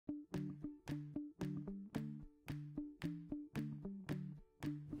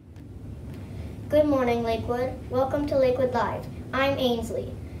Good morning, Lakewood. Welcome to Lakewood Live. I'm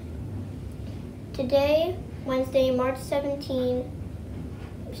Ainsley. Today, Wednesday, March 17,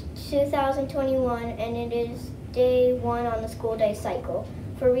 2021, and it is day 1 on the school day cycle.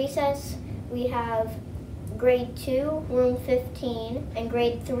 For recess, we have grade 2, room 15, and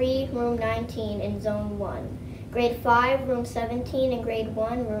grade 3, room 19 in zone 1. Grade 5, room 17, and grade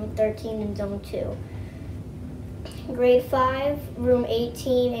 1, room 13 in zone 2. Grade 5, room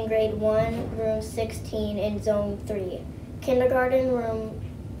 18, and grade 1, room 16 in zone 3. Kindergarten, room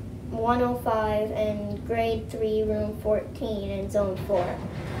 105, and grade 3, room 14 in zone 4.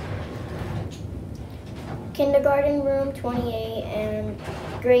 Kindergarten, room 28, and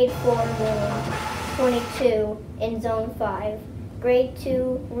grade 4, room 22 in zone 5. Grade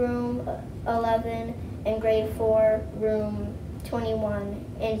 2, room 11, and grade 4, room 21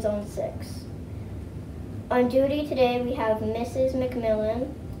 in zone 6. On duty today, we have Mrs.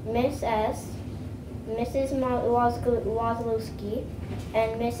 McMillan, Miss S., Mrs. Wozlowski,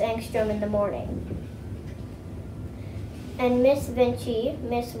 and Miss Engstrom in the morning. And Miss Vinci,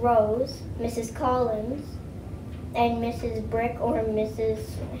 Miss Rose, Mrs. Collins, and Mrs. Brick or Mrs.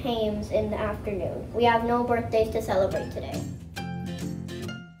 Hames in the afternoon. We have no birthdays to celebrate today.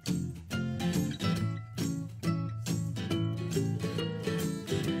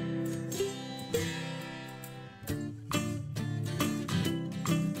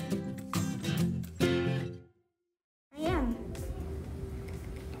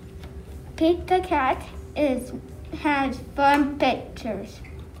 Pete the cat has fun pictures.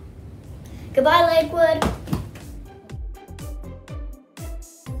 Goodbye, Lakewood.